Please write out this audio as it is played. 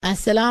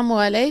Assalamu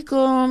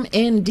alaikum.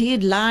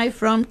 Indeed, live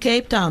from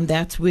Cape Town.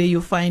 That's where you're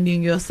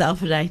finding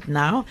yourself right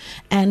now.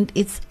 And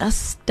it's a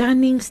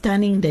stunning,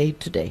 stunning day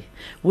today.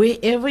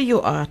 Wherever you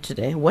are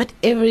today,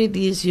 whatever it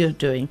is you're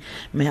doing,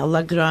 may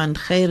Allah grant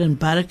khair and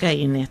barakah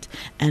in it.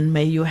 And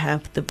may you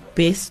have the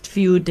best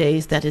few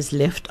days that is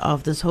left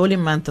of this holy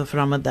month of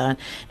Ramadan.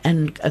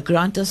 And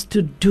grant us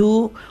to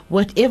do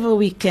whatever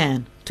we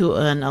can to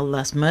earn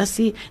Allah's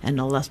mercy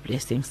and Allah's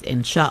blessings,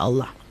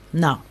 inshaAllah.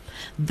 Now,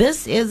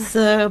 this is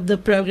the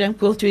program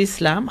Call to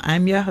Islam.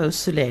 I'm your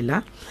host,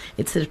 Suleila.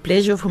 It's a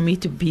pleasure for me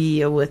to be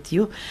here with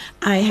you.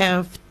 I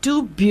have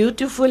two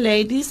beautiful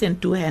ladies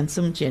and two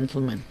handsome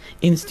gentlemen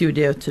in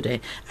studio today.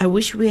 I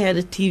wish we had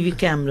a TV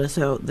camera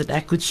so that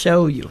I could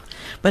show you.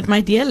 But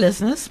my dear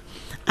listeners,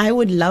 I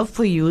would love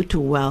for you to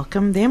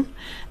welcome them.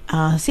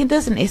 Send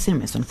us an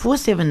SMS on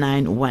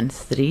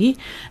 47913,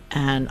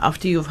 and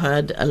after you've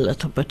heard a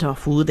little bit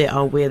of who they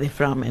are, where they're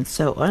from, and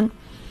so on.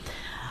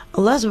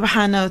 Allah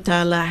subhanahu wa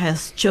ta'ala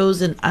has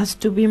chosen us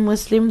to be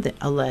Muslim.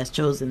 Allah has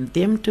chosen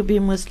them to be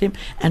Muslim.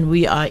 And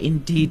we are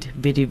indeed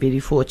very, very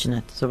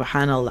fortunate.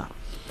 Subhanallah.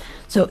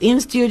 So in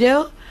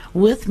studio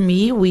with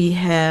me, we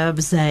have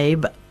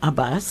Zaib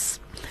Abbas,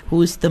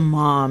 who's the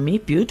mommy,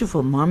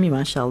 beautiful mommy,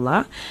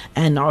 mashallah,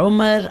 and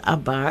Umar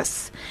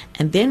Abbas.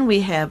 And then we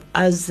have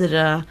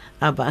Azra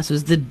Abbas,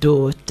 who's the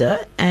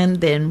daughter.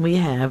 And then we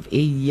have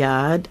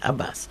Iyad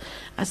Abbas.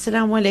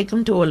 Assalamu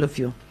alaikum to all of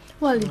you.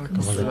 Wa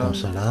alaikum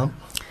salam.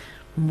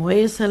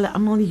 Mooi is hulle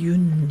almal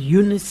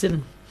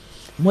unison.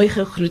 Mooi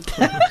gegroet.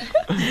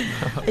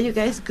 Are you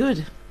guys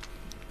good?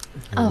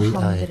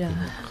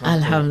 Alhamdulillah.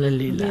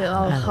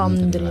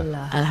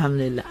 Alhamdulillah.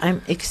 Alhamdulillah.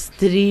 I'm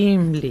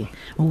extremely.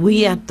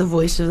 We at the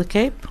Voice of the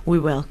Cape, we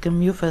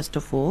welcome you first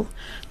of all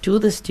to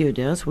the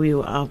studios. We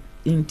are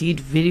indeed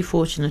very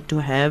fortunate to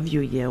have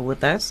you here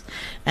with us,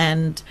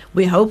 and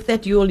we hope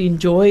that you'll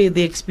enjoy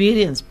the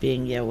experience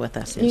being here with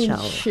us,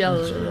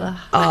 inshallah.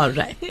 All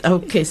right.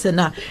 Okay, so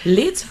now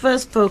let's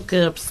first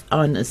focus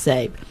on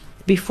Zaib.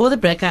 Before the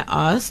break I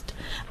asked,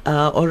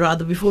 or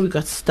rather before we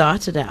got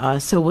started, I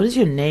asked, so what does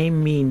your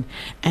name mean?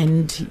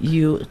 And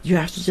you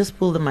have to just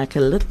pull the mic a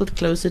little bit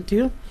closer to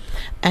you.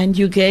 And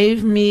you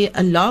gave me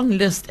a long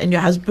list, and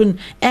your husband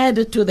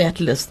added to that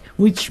list,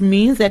 which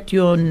means that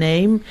your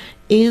name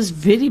is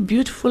very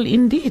beautiful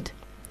indeed.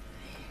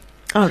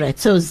 All right,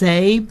 so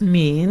Zaib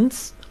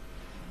means...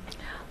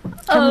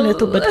 Come a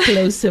little bit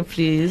closer,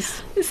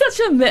 please.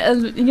 Such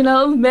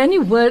many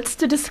words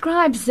to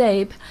describe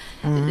Zaib.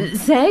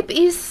 Zaib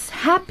is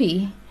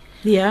happy.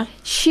 Yeah.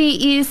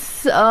 She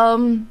is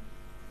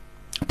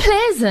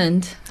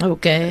pleasant.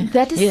 Okay.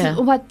 That is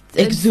what...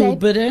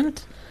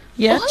 Exuberant.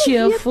 Yeah,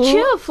 cheerful. Yeah,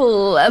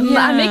 cheerful.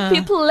 I make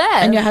people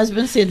laugh. And your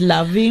husband said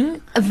loving?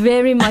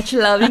 Very much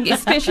loving,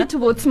 especially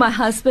towards my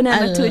husband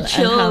and my two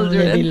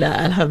children.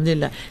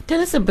 Alhamdulillah.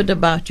 Tell us a bit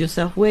about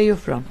yourself. Where are you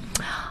from?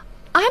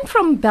 I'm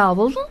from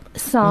Bellville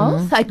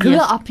South. I grew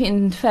up,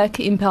 in fact,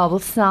 in Bellville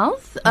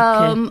South.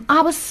 Okay.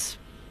 I was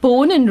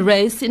born and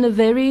raised in a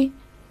very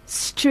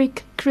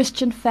strict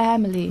Christian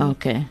family.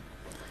 Okay.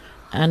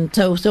 And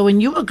so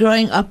when you were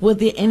growing up, were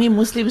there any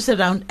Muslims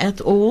around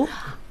at all?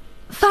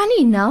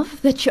 Funny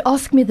enough that you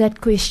asked me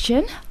that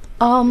question.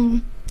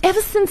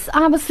 Ever since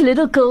I was a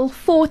little girl,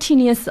 14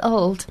 years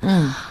old,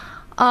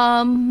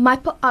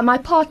 my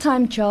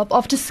part-time job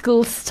after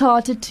school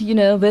started,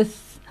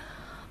 with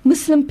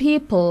Muslim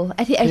people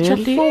at the age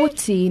of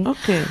 14.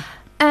 Okay.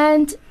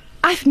 And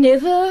I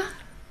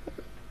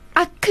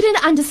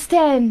couldn't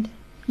understand,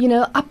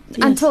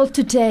 until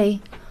today.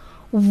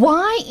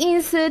 Why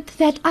is it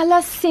that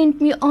Allah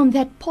sent me on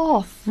that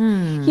path?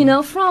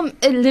 From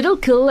a little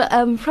girl,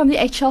 from the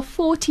age of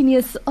 14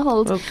 years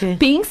old,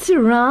 being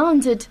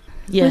surrounded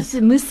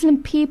with Muslim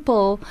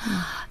people.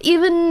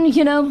 Even,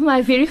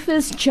 my very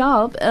first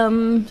job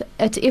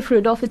at F.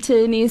 Rudolph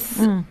Attorneys,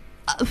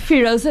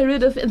 Firoza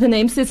Rudolph, the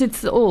name says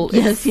it's all.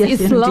 Yes,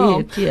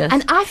 Islam. Indeed, yes.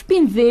 And I've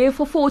been there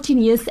for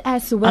 14 years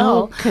as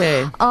well.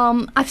 Okay.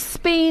 I've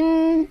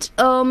spent...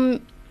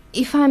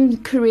 if I'm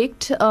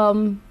correct,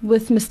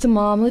 with Mr.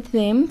 Mom, with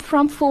them,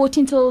 from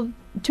 14 till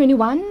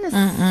 21,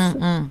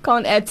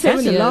 can't add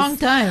 7 years. That's a long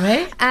time,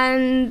 eh?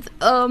 And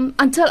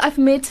until I've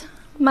met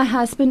my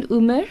husband,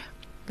 Umar.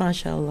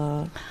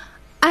 MashaAllah.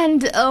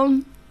 And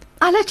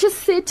Allah just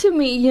said to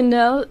me,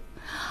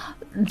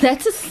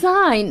 that's a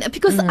sign.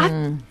 Because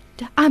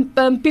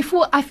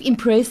before I've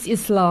embraced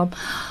Islam,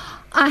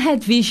 I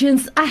had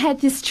visions, I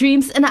had these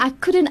dreams, and I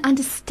couldn't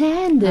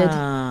understand it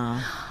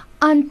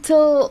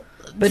until...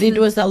 But it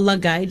was Allah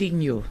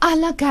guiding you.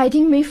 Allah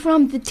guiding me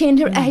from the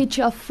tender age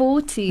of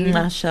 14.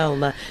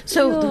 MashaAllah.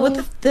 So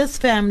with this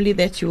family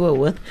that you were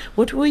with,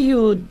 what were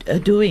you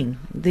doing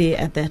there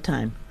at that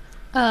time?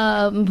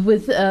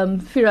 With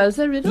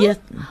Firoza Riddle? Yes.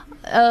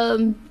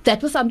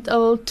 That was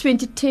until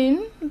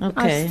 2010. Okay.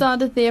 I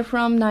started there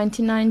from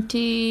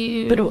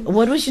 1990. But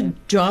what was your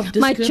job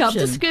description? My job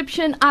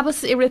description, I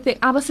was everything.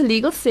 I was a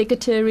legal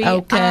secretary.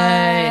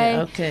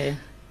 Okay.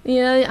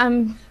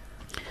 I'm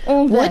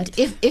all What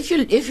that. if you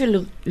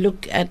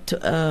look at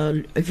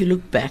if you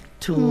look back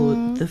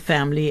to the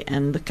family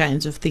and the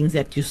kinds of things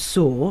that you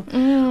saw,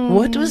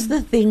 what was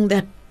the thing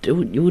that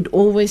you would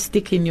always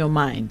stick in your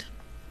mind?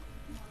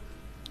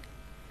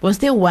 Was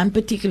there one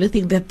particular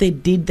thing that they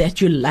did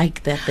that you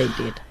liked that they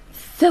did?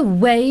 The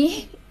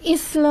way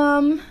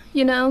Islam,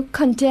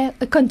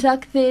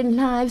 conduct their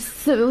lives,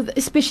 so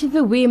especially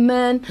the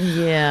women.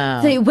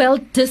 Yeah. They well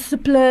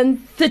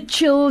disciplined, the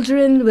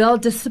children well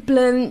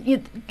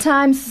disciplined,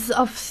 times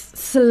of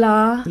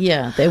salah.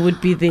 Yeah, they would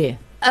be there.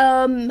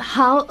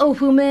 How a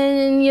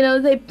woman,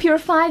 they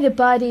purify the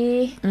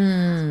body.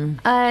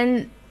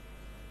 And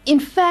in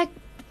fact,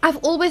 I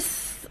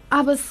was,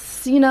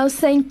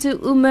 saying to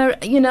Umar,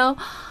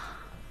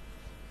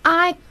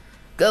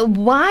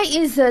 why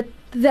is it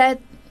that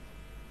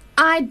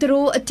I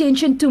draw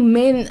attention to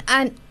men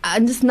and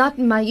it's not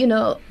my,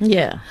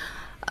 Yeah.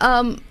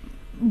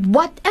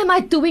 what am I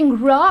doing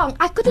wrong?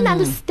 I couldn't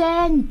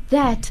understand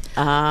that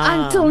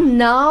until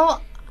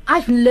now.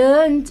 I've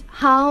learned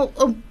how,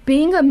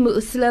 being a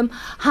Muslim,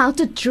 how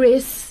to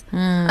dress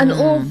and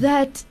all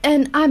that.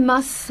 And I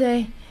must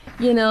say,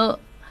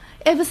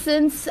 ever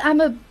since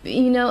I'm a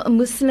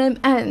Muslim,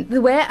 and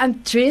the way I'm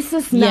dressed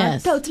is now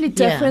totally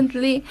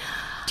differently.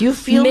 Do you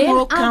feel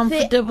more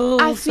comfortable?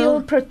 I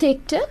feel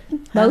protected.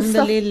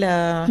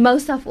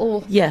 Most of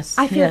all. Yes.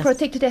 I feel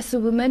protected as a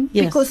woman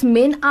because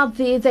men out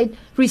there, they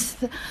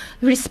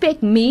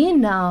respect me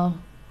now.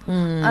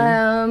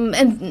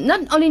 And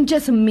not only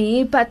just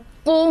me, but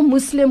all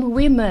Muslim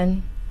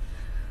women.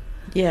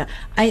 Yeah,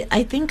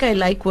 I think I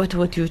like what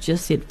you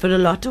just said. For a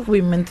lot of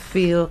women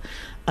feel,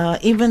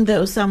 even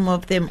though some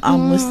of them are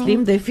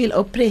Muslim, they feel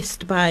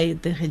oppressed by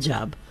the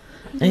hijab.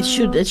 It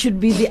should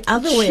be the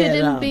other way around.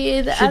 Shouldn't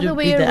be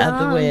the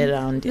other way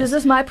around. Yes. This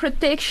is my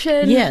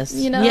protection. Yes.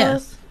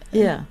 Yes.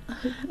 Yeah.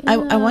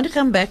 I want to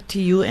come back to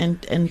you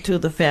and to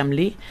the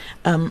family.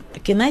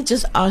 Can I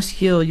just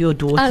ask your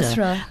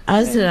daughter,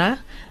 Azra?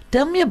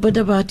 Tell me a bit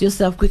about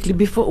yourself quickly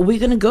before we're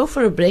going to go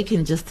for a break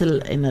in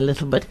in a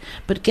little bit.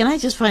 But can I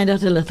just find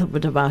out a little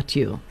bit about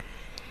you?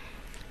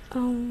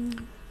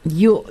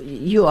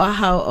 You are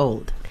how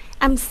old?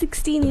 I'm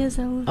 16 years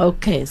old.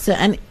 Okay, so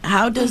and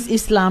how does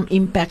Islam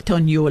impact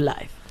on your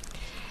life?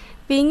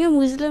 Being a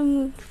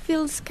Muslim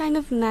feels kind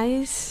of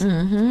nice,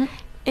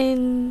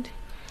 and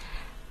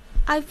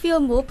I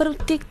feel more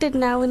protected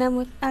now when I'm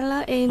with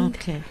Allah. And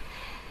okay,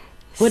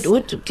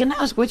 what can I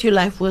ask? What your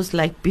life was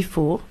like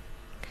before?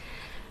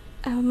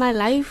 My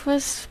life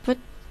was but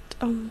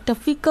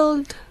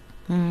difficult,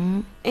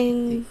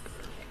 and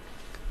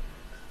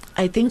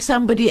I think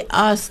somebody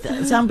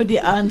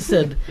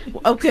answered.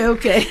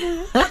 Okay.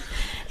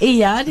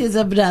 Iyad is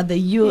a brother.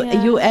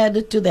 You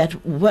added to that.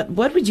 What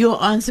would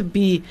your answer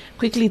be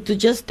quickly to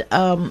just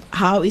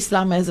how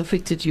Islam has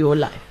affected your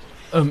life?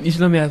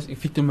 Islam has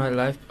affected my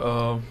life.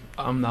 I'm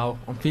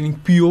feeling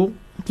pure.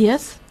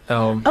 Yes.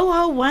 Oh,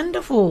 how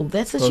wonderful!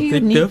 That's such a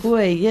unique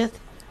way.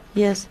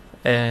 Yes.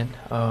 And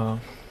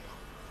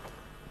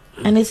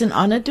it's an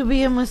honor to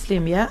be a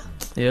Muslim. Yeah.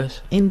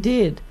 Yes.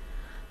 Indeed.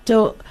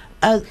 So,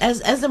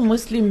 as a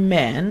Muslim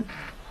man,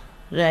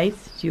 right?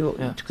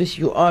 Because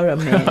you are a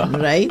man,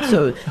 right?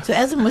 So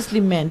as a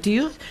Muslim man, do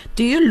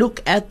you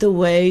look at the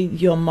way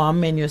your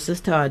mom and your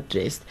sister are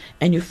dressed,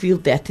 and you feel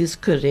that is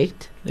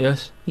correct?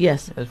 Yes.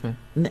 Yes, ma'am.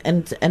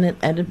 And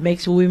it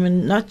makes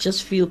women not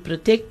just feel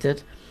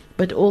protected,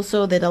 but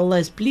also that Allah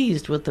is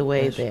pleased with the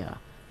way they are.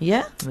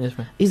 Yeah? Yes,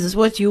 ma'am. Is this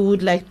what you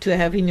would like to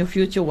have in your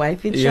future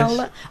wife,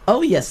 inshallah? Yes.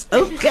 Oh, yes.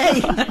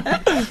 Okay.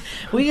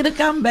 We're going to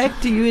come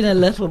back to you in a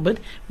little bit.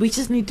 We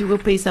just need to go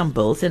pay some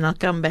bills, and I'll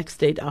come back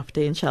straight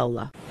after,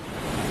 inshallah.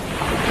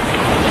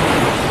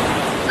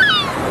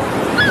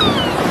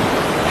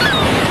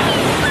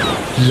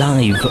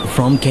 Live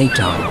from Cape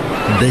Town,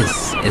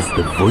 this is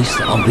the Voice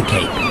of the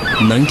Cape,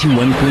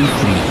 91.3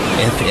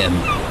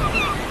 FM.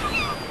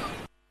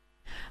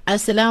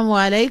 Assalamu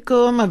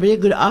alaikum. A very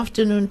good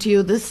afternoon to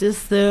you. This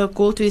is the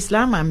Call to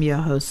Islam. I'm your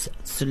host,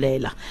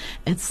 Suleila.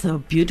 It's a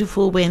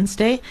beautiful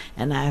Wednesday,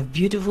 and I have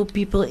beautiful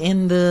people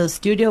in the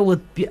studio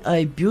with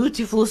a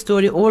beautiful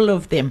story, all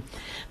of them.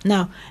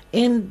 Now,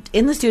 in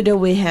the studio,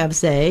 we have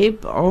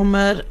Zaib,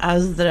 Omar,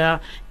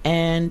 Azra,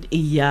 and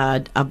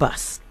Iyad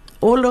Abbas.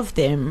 All of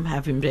them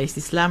have embraced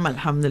Islam,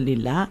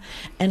 alhamdulillah.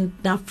 And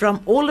now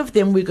from all of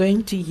them, we're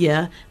going to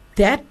hear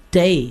that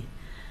day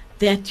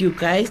that you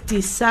guys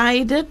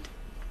decided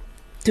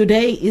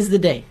today is the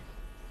day.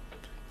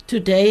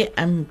 Today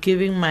I'm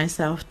giving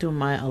myself to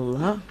my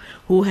Allah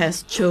who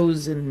has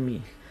chosen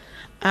me.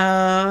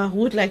 Who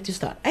would like to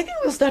start? I think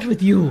we'll start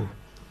with you.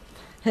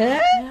 Huh?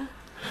 Yeah.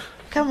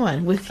 Come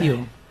on, with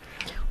you.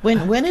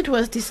 When it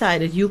was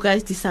decided, you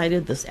guys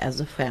decided this as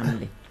a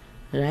family,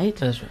 right?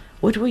 That's right.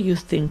 What were you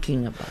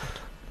thinking about?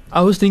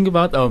 I was thinking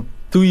about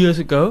 2 years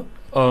ago.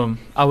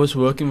 I was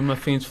working with my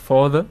friend's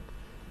father,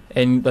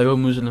 and they were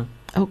Muslim.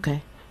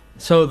 Okay.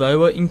 So they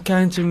were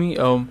encouraging me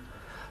to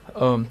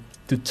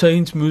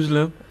change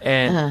Muslim,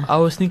 and I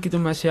was thinking to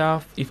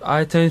myself, if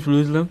I change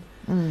Muslim,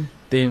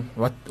 then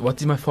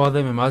what is my father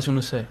and my mother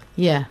going to say?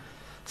 Yeah.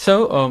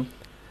 So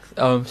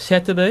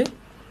Saturday.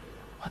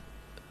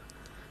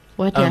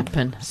 What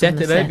happened? on the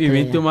Saturday we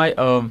went to my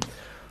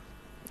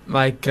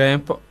my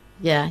grandpa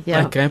Yeah,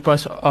 my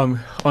grandpa's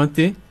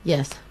auntie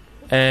yes.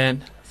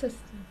 and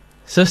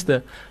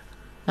sister.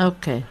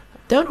 Okay,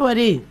 don't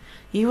worry.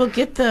 You will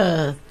get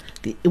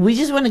we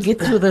just want to get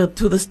to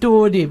the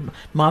story.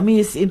 Mommy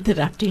is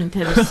interrupting.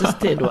 Tell her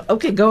sister.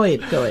 Okay, go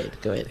ahead.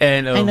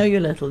 And I know you're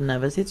a little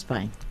nervous. It's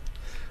fine.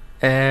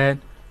 and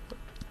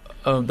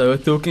they were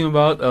talking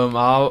about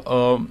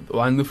how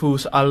wonderful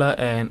is Allah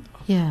and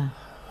Yeah.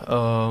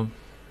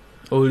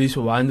 all these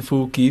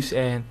wonderful gifts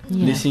and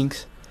Yes.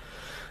 blessings.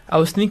 I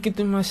was thinking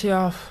to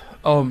myself,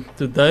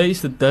 today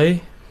is the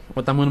day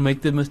what I'm gonna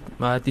make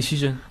my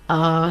decision.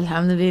 Oh,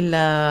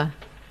 alhamdulillah.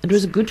 It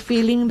was a good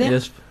feeling then.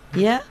 Yes,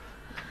 Yeah.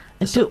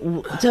 And so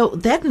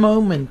that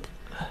moment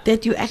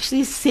that you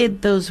actually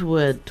said those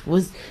words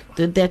was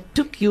that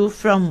took you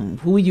from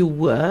who you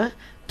were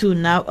to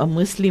now a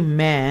Muslim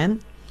man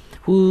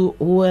who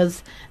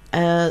was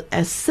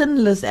as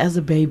sinless as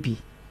a baby.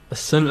 a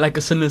son like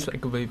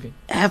a baby.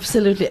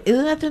 Absolutely.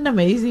 Isn't that an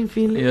amazing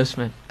feeling? Yes,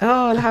 man.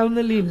 Oh,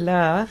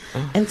 alhamdulillah.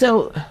 And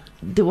so,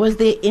 was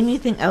there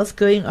anything else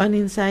going on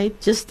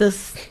inside? Just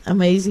this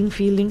amazing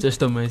feeling?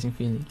 Just amazing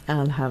feeling.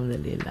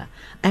 Alhamdulillah.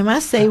 I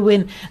must say,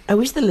 I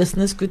wish the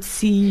listeners could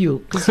see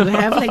you, because you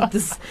have like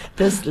this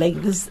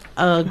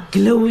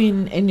glow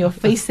in your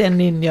face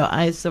and in your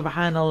eyes.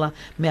 Subhanallah.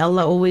 May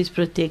Allah always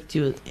protect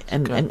you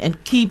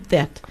and keep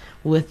that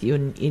with you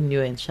in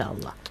you,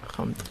 inshallah.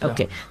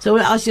 Okay, so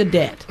we'll ask your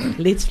dad.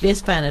 Let's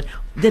find out.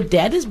 The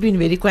dad has been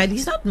very quiet.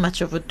 He's not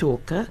much of a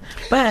talker,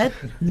 but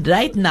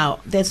right now,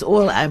 that's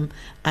all I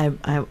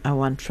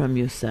want from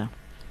you, sir.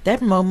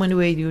 That moment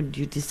where you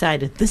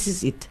decided, this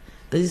is it.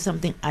 This is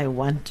something I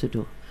want to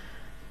do.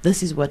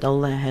 This is what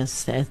Allah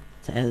has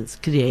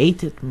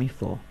created me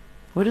for.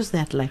 What is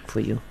that like for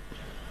you?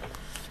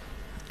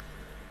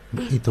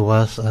 It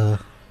was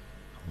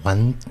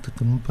one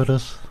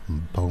temperous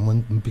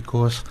moment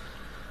because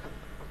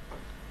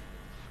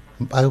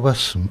I was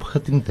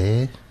sitting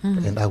there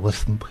and I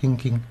was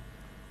thinking,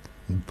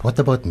 what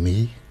about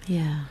me?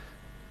 Yeah.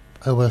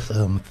 I was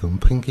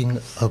thinking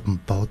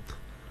about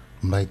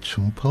my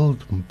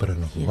children.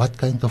 Yes. What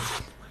kind of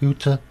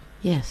future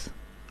Yes.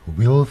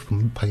 will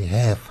I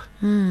have?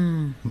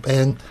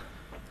 And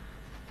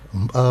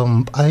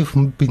I've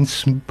been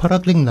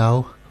struggling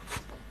now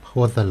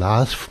for the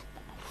last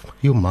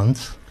few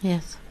months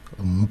Yes.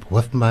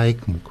 with my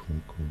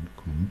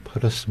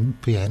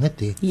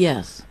Christianity.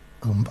 Yes.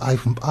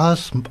 I've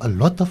asked a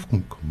lot of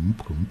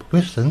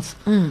questions,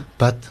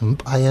 but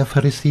I have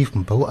received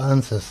no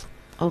answers.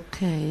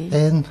 Okay.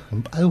 And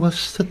I was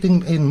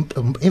sitting in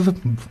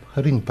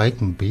having bite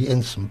and be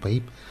and some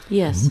babe.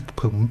 Yes.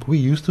 We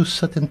used to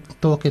sit and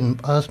talk and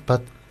ask,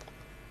 but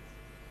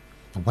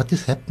what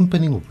is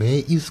happening?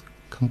 Where is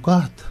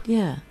God?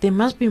 Yeah. There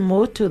must be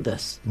more to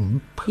this.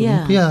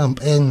 Yeah. Yeah,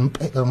 and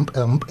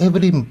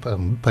every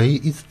bay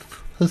is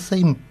the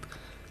same.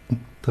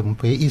 There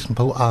is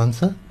no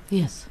answer.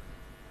 Yes.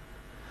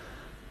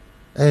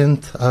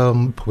 And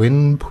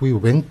when we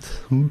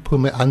went to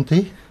my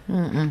auntie,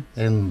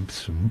 and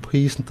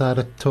he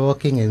started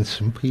talking, and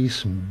he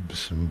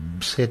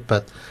said,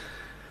 but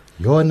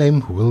your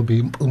name will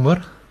be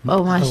Umar.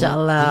 Oh,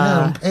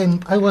 mashallah. Yeah,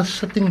 and I was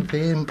sitting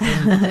there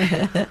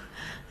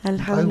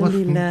and I was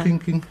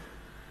thinking,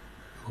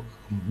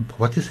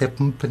 what is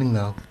happening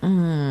now?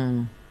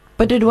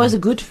 But it was a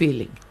good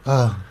feeling.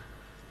 A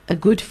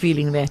good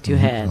feeling that you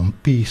had.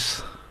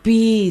 Peace.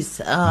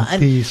 Peace.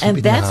 Peace and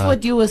in that's the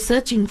what you were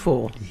searching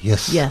for.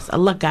 Yes. Yes.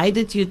 Allah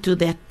guided you to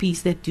that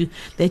peace that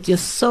your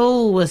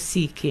soul was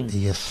seeking.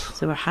 Yes.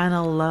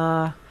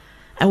 Subhanallah.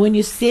 And when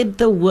you said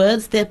the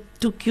words that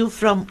took you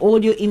from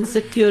all your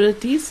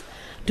insecurities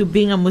to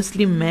being a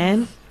Muslim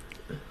man,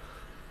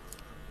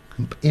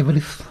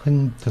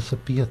 everything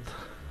disappeared.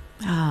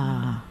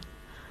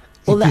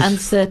 all the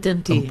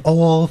uncertainty.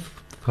 All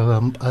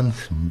the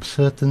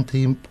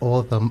uncertainty,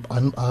 all the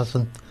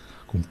unanswered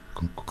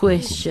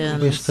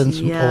questions,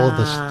 all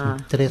the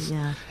stress,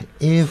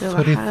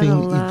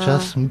 everything, it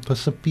just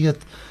disappeared.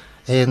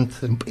 And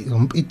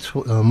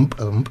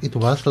it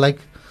was like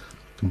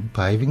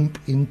diving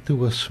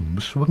into a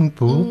swimming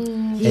pool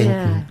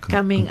and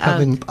coming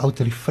out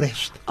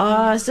refreshed.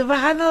 Oh,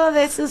 subhanallah,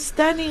 that's a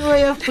stunning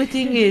way of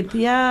putting it.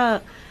 Yeah,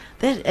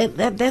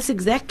 that's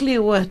exactly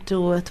what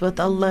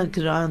Allah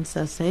grants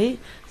us, eh?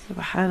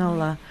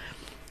 Subhanallah.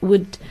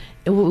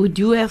 Would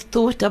you have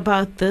thought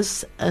about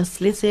this,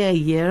 let's say, a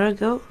year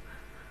ago?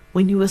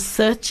 When you were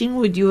searching,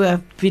 would you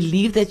have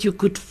believed that you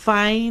could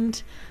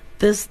find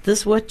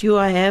this what you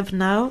have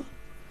now?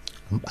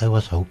 I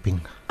was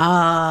hoping.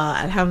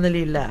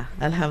 Alhamdulillah,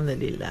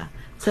 alhamdulillah.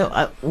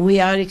 So we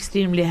are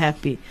extremely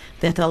happy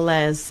that Allah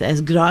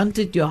has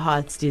granted your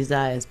heart's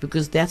desires,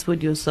 because that's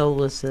what your soul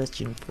was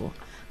searching for.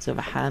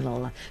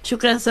 Subhanallah.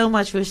 Shukran so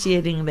much for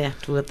sharing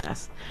that with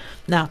us.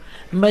 Now,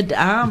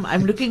 Madam,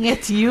 I'm looking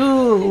at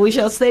you. We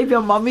shall save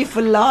your mommy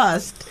for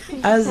last.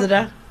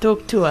 Azra,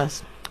 talk to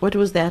us. What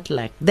was that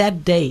like?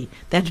 That day,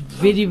 that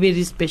very,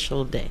 very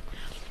special day.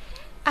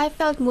 I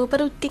felt more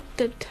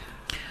protected.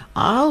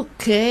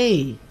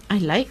 Okay, I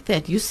like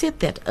that. You said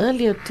that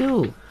earlier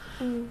too.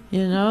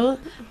 You know,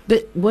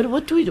 but what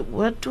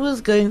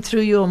was going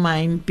through your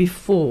mind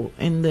before,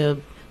 in the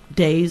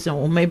days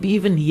or maybe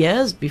even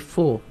years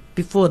before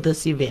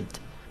this event?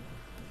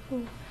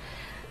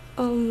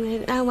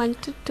 And I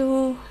wanted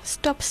to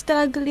stop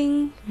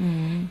struggling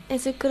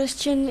as a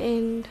Christian,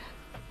 and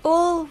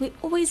we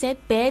always had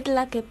bad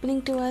luck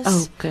happening to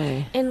us.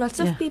 Okay. And lots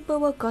of people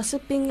were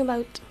gossiping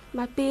about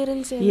my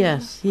parents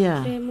and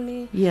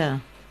family. Yeah.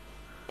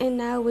 And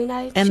now when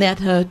that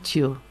hurt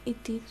you.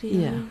 It did,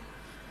 really. Yeah.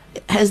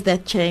 Has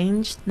that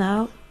changed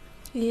now?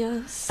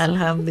 Yes.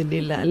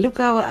 Alhamdulillah. Look,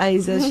 our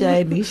eyes are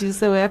shining. She's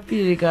so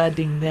happy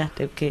regarding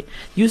that. Okay.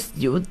 You,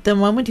 the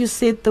moment you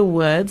said the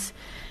words,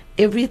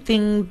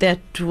 everything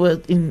that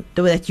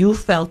you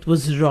felt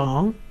was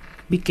wrong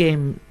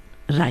became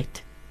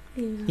right.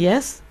 Yeah.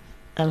 Yes?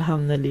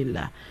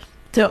 Alhamdulillah.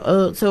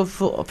 So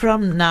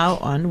from now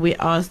on, we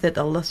ask that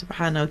Allah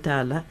subhanahu wa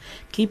ta'ala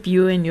keep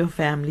you and your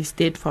family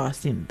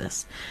steadfast in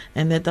this,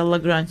 and that Allah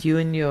grant you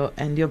and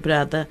your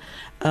brother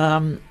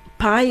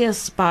pious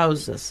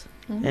spouses,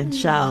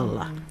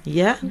 inshallah.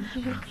 Yeah?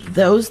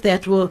 Those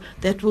that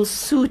will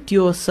suit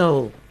your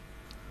soul.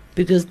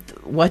 Because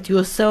what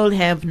your soul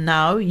have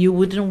now, you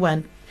wouldn't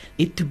want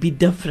it to be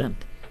different.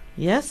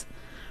 Yes?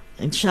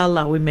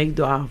 Inshallah, we make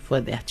dua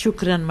for that.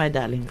 Shukran, my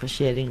darling, for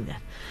sharing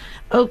that.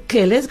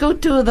 Okay, let's go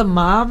to the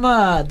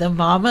mama. The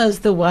mama is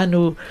the one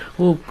who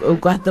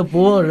got the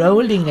ball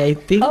rolling, I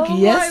think. Oh,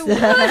 yes.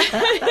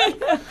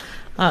 my word.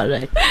 All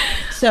right.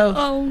 So,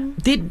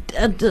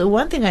 the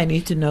one thing I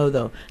need to know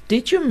though,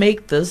 did you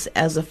make this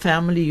as a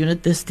family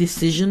unit, this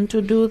decision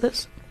to do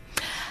this?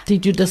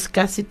 Did you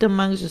discuss it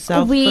amongst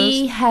yourself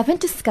We first?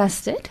 haven't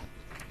discussed it.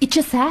 It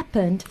just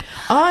happened.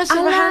 Oh,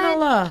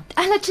 subhanallah.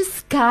 Allah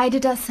just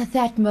guided us at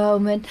that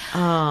moment.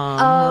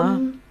 Ah.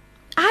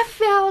 I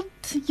felt,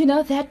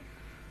 that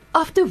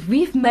after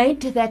we've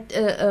made that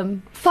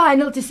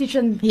final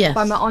decision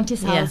by my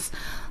auntie's house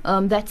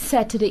that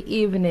Saturday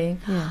evening,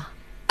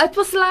 it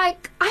was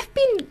like I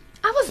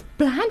was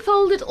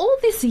blindfolded all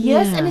these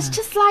years, and it's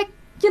just like,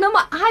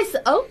 my eyes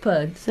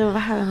opened.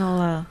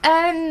 Subhanallah.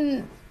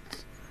 And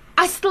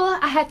I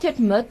had to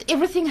admit,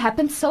 everything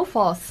happened so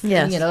fast,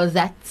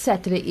 that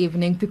Saturday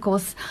evening,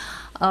 because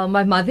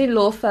my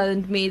mother-in-law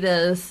phoned me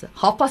this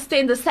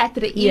 10:30 the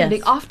Saturday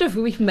evening after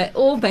we've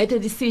all made the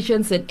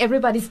decisions and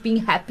everybody's being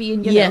happy.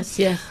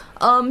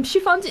 And, she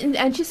phoned in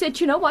and she said,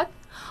 you know what?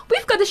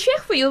 We've got a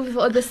sheikh for you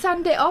for the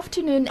Sunday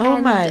afternoon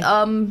and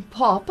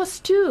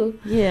 2:30.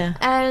 Yeah.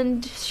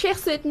 And sheikh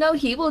said, no,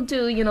 he will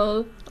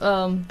do,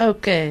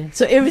 okay,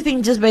 so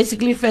everything just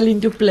basically fell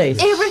into place.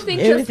 Everything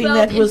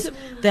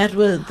that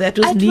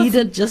was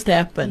needed just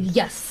happened.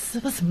 Yes,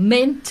 it was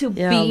meant to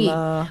be.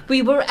 Allah.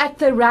 We were at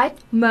the right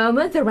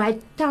moment, the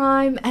right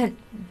time, and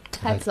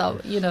that's how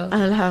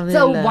Alhamdulillah.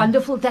 so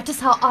wonderful. That is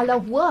how Allah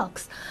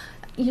works.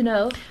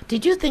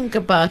 Did you think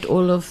about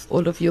all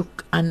of your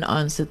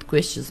unanswered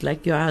questions?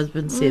 Like your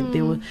husband said,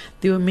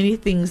 there were many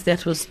things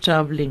that was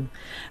troubling,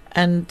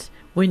 and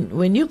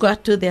when you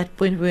got to that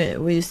point where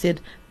you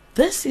said,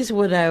 this is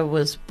what I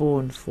was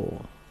born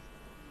for.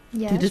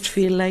 Yes. Did it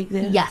feel like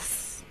that?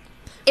 Yes.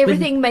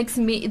 Everything makes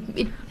me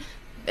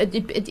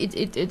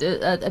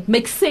it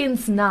makes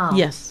sense now.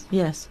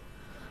 Yes.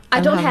 I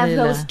don't have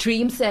those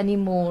dreams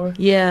anymore.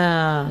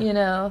 Yeah.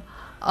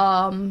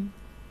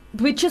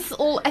 We're just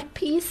all at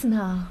peace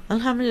now.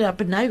 Alhamdulillah,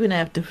 but now you're going to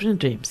have different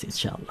dreams,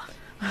 inshallah.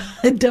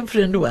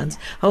 Different ones.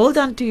 Hold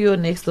on to your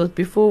next thought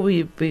before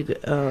we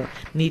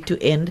need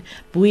to end.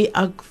 We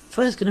are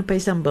first going to pay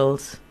some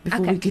bills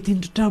before we get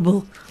into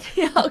trouble.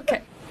 Yeah,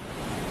 okay.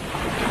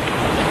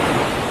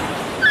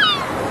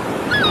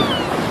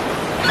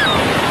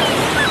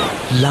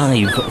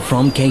 Live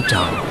from Cape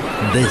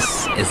Town,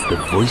 this is the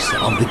Voice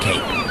of the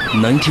Cape,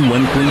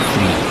 91.3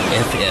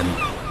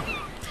 FM.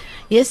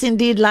 Yes,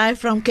 indeed. Live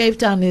from Cape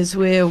Town is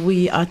where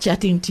we are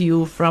chatting to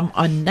you from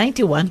on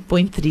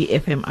 91.3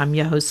 FM. I'm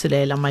your host,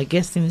 Suleila. My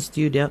guest in the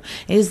studio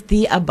is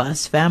the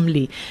Abbas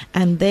family.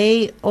 And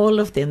they, all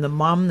of them, the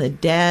mom, the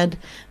dad,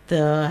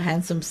 the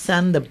handsome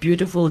son, the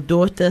beautiful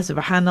daughter,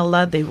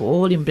 subhanallah, they've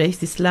all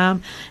embraced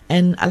Islam.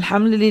 And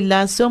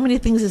alhamdulillah, so many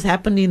things has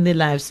happened in their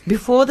lives.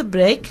 Before the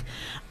break,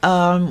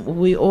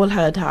 we all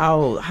heard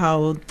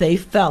how they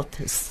felt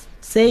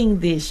saying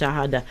the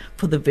Shahada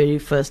for the very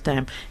first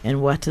time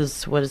and what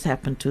has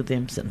happened to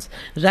them since.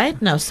 Right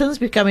now, since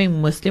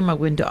becoming Muslim, I'm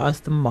going to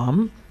ask the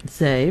mom,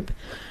 Zaib,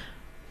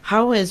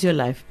 how has your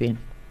life been?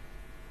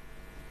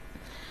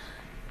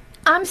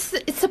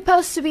 It's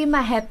supposed to be my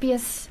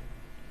happiest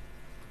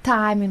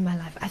time in my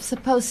life. I'm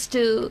supposed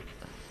to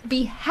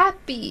be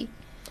happy.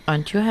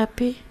 Aren't you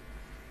happy?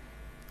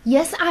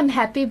 Yes, I'm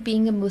happy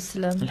being a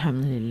Muslim.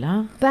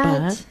 Alhamdulillah.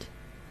 But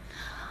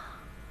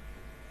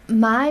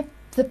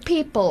the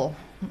people,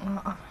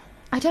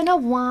 I don't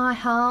know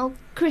how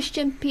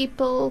Christian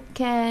people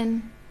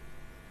can,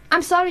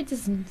 I'm sorry to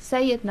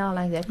say it now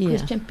like that,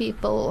 Christian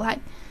people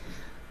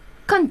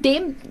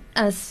condemn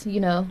us,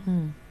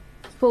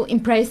 for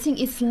embracing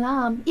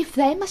Islam if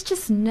they must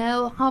just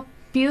know how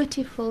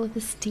beautiful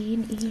this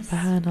deen is.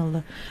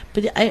 SubhanAllah.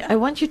 But I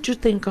want you to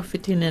think of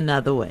it in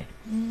another way.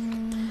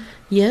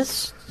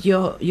 Yes,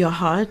 your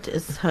heart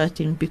is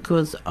hurting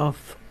because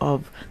of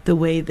the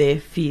way they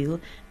feel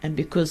and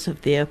because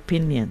of their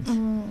opinions.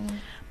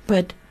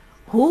 But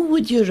who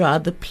would you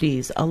rather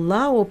please,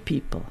 Allah or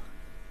people?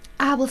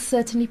 I will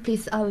certainly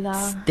please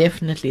Allah.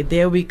 Definitely.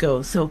 There we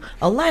go. So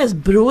Allah has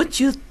brought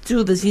you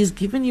through this. He's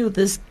given you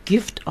this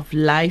gift of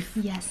life,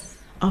 Yes.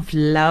 of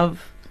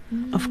love,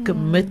 of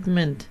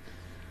commitment,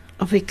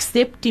 of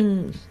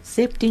accepting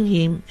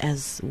Him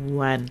as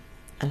one.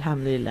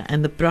 Alhamdulillah.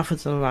 And the Prophet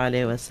sallallahu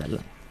alaihi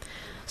wasallam.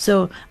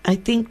 So I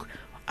think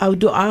our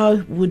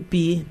dua would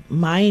be,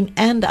 mine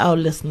and our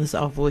listeners,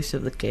 our Voice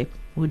of the Cape,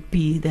 would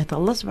be that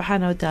Allah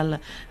subhanahu wa ta'ala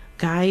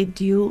guide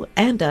you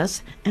and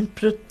us and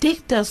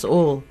protect us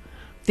all.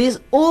 There's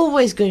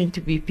always going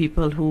to be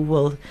people who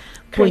will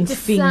point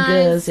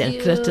fingers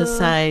and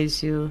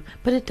criticize you,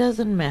 but it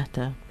doesn't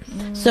matter.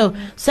 So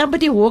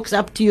somebody walks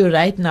up to you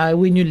right now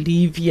when you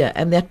leave here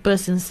and that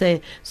person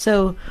say,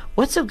 so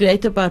what's so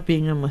great about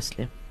being a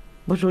Muslim?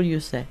 What will you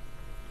say?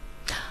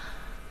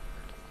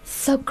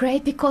 So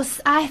great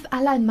because I have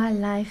Allah in my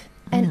life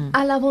and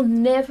Allah will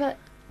never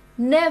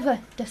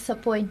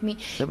disappoint me.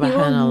 He will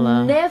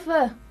Subhanallah.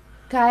 never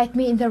guide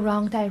me in the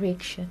wrong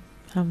direction.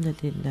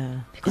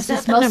 Alhamdulillah. Because Is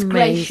He's that most amazing?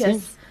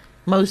 gracious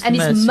Most and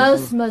merciful. He's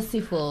most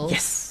merciful.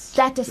 Yes.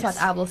 That is Yes. what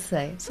I will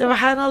say.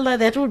 Subhanallah,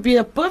 that would be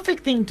a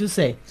perfect thing to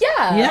say.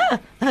 Yeah.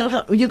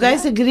 Yeah. You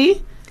guys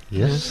agree?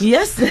 Yes.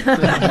 Yes.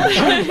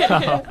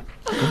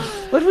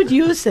 What would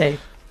you say?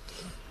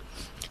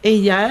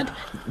 Iyad,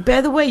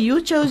 by the way, you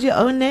chose your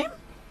own name?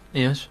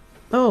 Yes.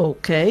 Oh,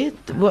 okay.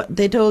 What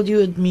they told you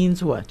it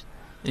means what?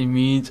 It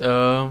means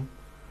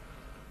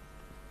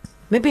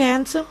Maybe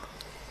handsome?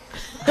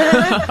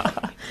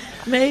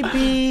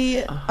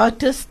 Maybe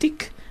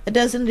artistic? It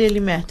doesn't really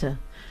matter.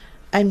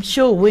 I'm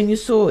sure when you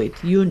saw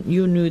it, you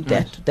knew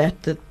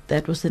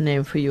that was the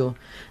name for you.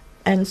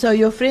 And so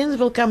your friends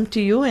will come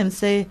to you and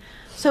say,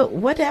 so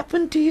what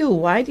happened to you?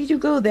 Why did you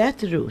go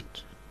that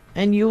route?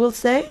 And you will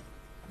say,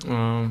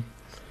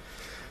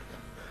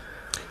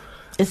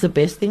 it's the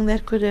best thing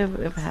that could have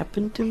ever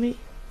happened to me.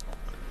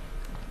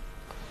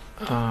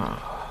 Oh,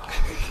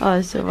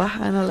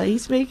 subhanallah,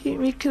 he's making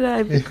me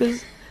cry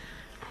because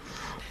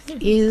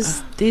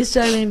he's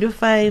struggling to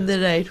find the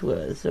right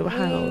words.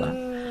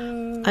 Subhanallah.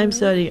 I'm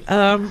sorry.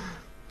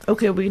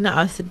 Okay, we're gonna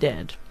ask the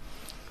dad.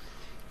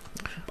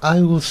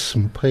 I will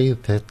pray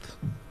that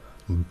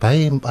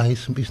my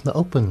eyes is not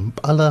open.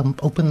 Allah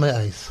open my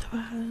eyes.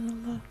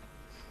 Subhanallah.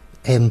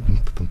 And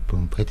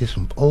that is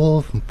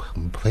all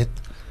that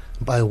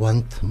I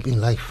want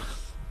in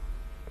life.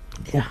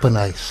 Yeah. Open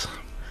eyes.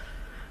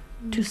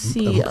 To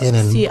see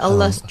and see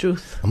Allah's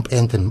truth.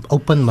 And an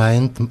open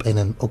mind and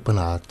an open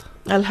heart.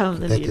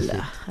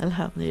 Alhamdulillah.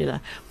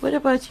 Alhamdulillah. What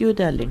about you,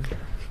 darling?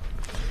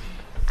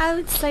 I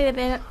would say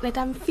that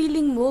I'm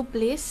feeling more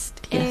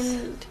blessed Yes.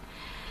 and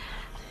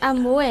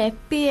I'm more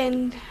happy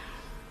and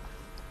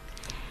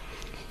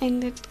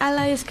that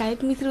Allah has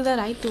guided me through the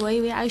right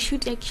way where I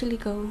should actually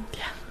go.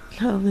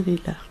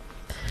 Alhamdulillah.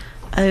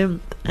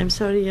 I'm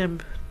sorry I'm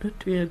not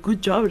doing a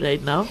good job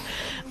right now.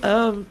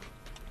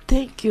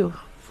 Thank you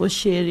for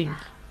sharing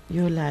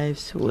your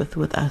lives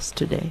with us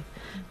today.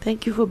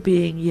 Thank you for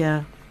being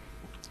here.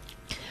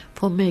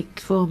 For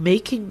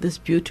making this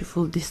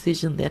beautiful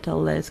decision that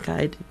Allah has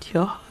guided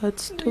your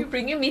hearts You're to.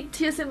 bringing me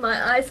tears in my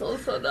eyes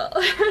also now.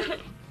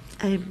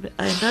 I'm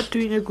not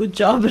doing a good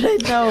job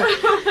right now.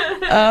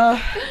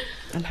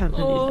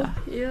 Alhamdulillah.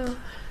 Yeah.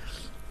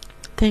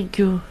 Thank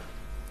you.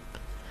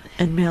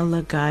 And may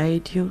Allah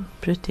guide you,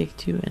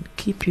 protect you, and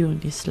keep you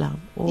in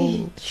Islam.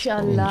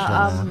 Inshallah.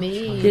 Inshallah.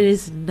 Ameen. There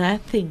is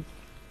nothing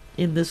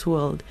in this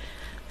world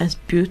as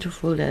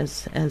beautiful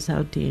as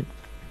our deen.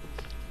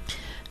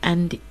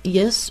 And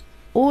yes,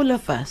 all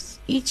of us,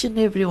 each and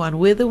every one,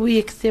 whether we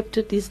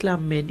accepted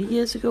Islam many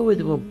years ago,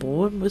 whether we were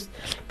born Muslim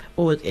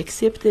or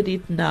accepted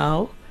it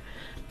now,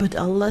 but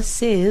Allah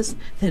says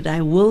that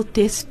I will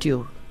test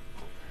you.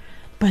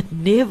 But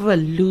never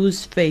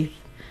lose faith.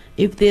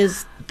 If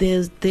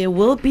there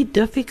will be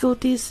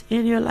difficulties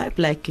in your life,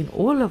 like in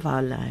all of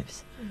our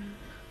lives.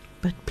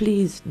 But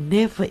please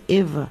never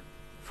ever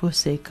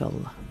forsake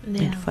Allah.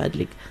 Yeah.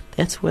 Fadlik.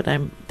 That's what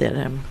I'm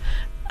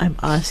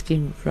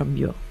asking from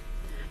you.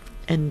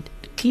 And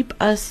keep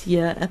us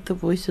here at the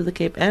Voice of the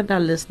Cape and our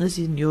listeners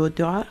in your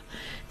dua,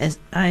 as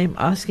I'm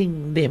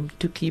asking them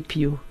to keep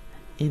you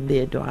in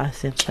their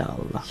du'as,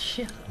 inshallah.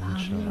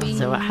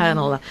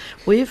 Subhanallah.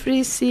 We've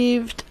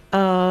received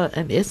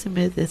an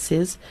SMS that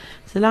says,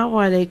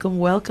 Assalamu alaikum,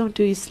 welcome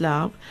to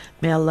Islam.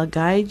 May Allah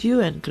guide you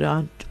and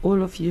grant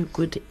all of you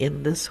good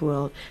in this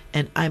world.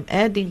 And I'm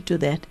adding to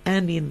that,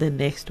 and in the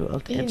next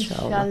world,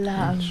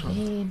 inshallah.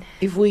 Ameen.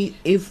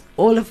 If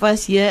all of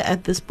us here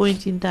at this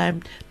point in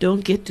time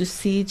don't get to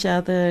see each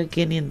other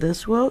again in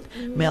this world,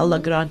 may Allah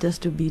grant us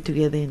to be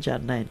together in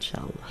Jannah,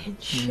 inshallah.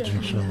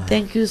 Inshallah.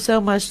 Thank you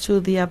so much to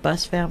the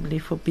Abbas family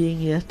for being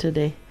here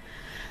today.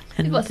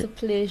 And it was a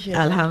pleasure.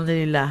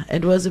 Alhamdulillah.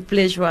 It was a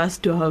pleasure for us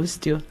to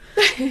host you.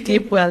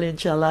 Keep well,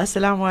 inshallah.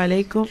 Assalamu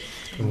alaikum.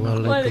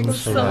 Walaikum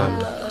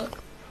salam.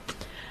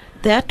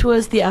 That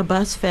was the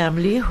Abbas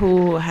family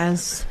who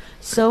has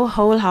so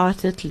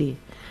wholeheartedly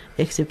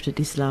accepted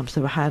Islam.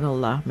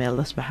 Subhanallah. May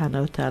Allah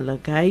subhanahu wa ta'ala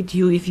guide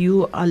you. If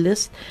you are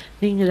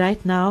listening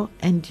right now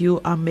and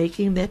you are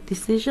making that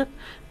decision,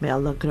 may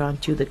Allah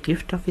grant you the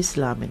gift of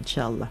Islam,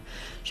 inshallah.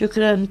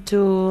 Shukran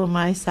to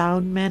my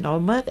sound man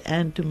Omar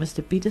and to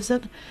Mr.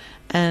 Peterson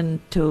and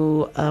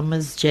to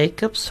Ms.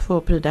 Jacobs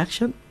for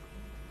production.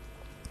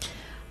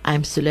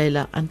 I'm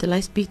Sulayla. Until I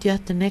speak to you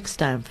at the next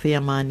time, fi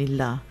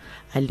amanillah.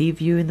 I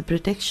leave you in the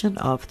protection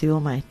of the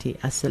Almighty.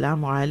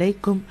 Assalamu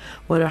alaikum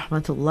wa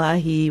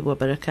rahmatullahi wa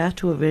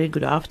barakatuh. A very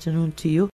good afternoon to you.